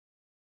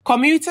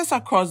Commuters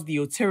across the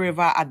Oti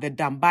River at the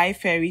Dambai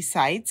Ferry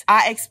site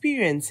are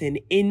experiencing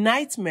a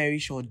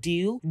nightmarish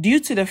ordeal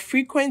due to the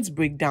frequent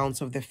breakdowns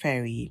of the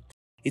ferry.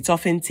 It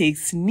often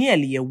takes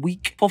nearly a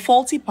week for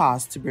faulty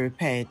parts to be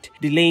repaired,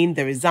 delaying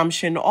the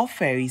resumption of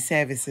ferry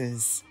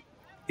services.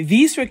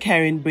 These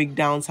recurring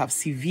breakdowns have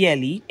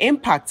severely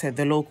impacted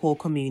the local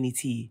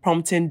community,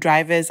 prompting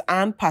drivers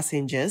and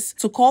passengers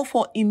to call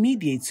for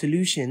immediate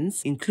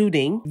solutions,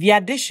 including the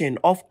addition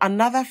of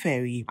another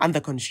ferry and the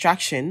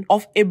construction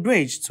of a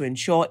bridge to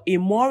ensure a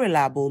more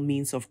reliable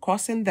means of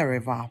crossing the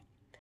river.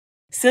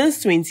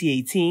 Since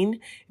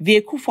 2018,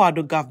 the Kete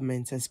Krachi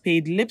government has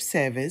paid lip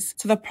service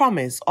to the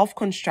promise of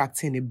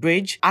constructing a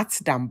bridge at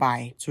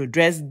Dambai to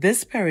address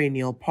this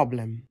perennial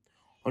problem.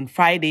 On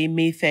Friday,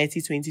 May 30,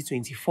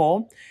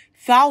 2024,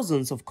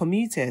 thousands of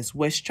commuters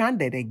were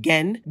stranded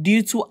again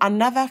due to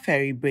another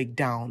ferry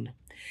breakdown.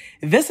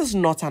 This is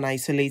not an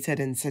isolated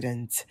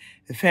incident.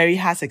 The ferry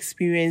has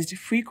experienced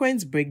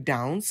frequent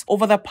breakdowns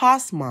over the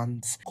past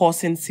months,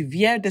 causing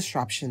severe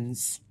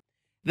disruptions.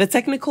 The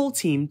technical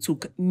team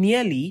took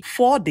nearly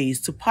 4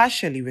 days to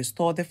partially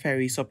restore the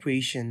ferry's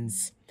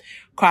operations.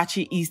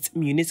 Krachi East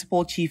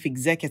Municipal Chief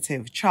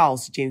Executive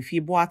Charles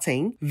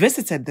Chenderi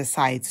visited the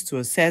site to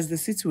assess the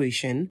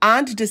situation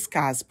and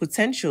discuss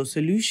potential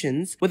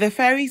solutions with the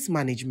ferry's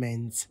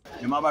management.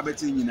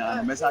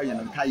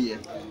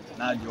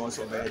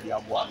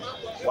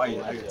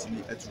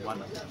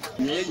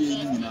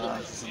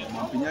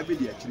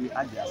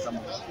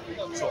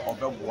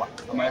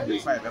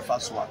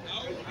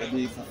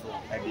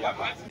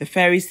 The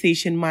ferry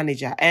station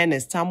manager,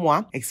 Ernest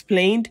Amwa,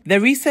 explained the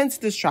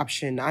recent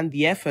disruption and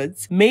the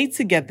efforts made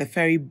to get the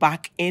ferry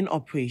back in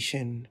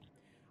operation.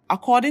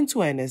 According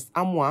to Ernest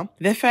Amwa,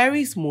 the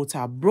ferry's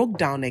motor broke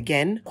down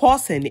again,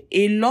 causing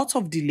a lot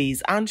of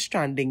delays and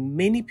stranding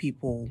many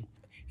people.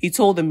 He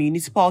told the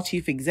municipal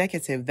chief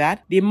executive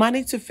that they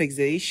managed to fix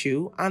the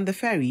issue and the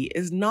ferry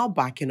is now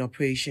back in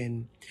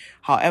operation.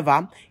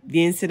 However,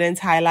 the incident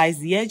highlights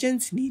the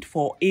urgent need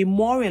for a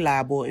more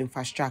reliable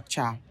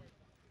infrastructure.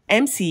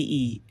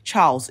 MCE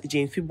Charles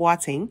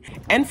Chenderi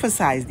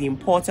emphasized the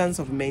importance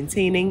of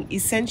maintaining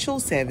essential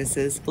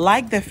services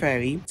like the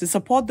ferry to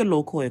support the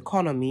local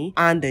economy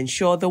and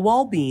ensure the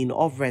well-being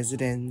of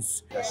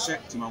residents.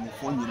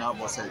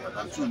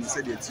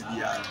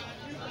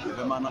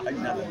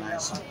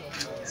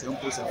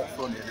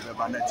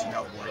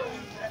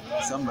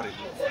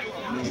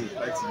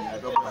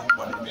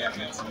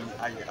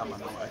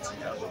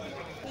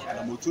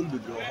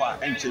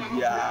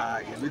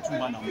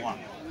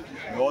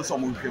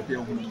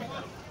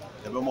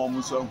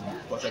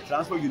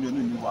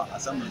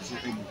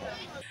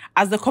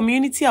 As the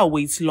community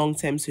awaits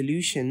long-term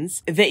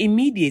solutions, the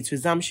immediate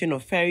resumption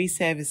of ferry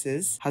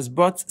services has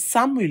brought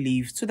some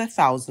relief to the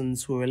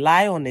thousands who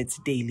rely on it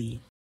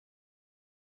daily.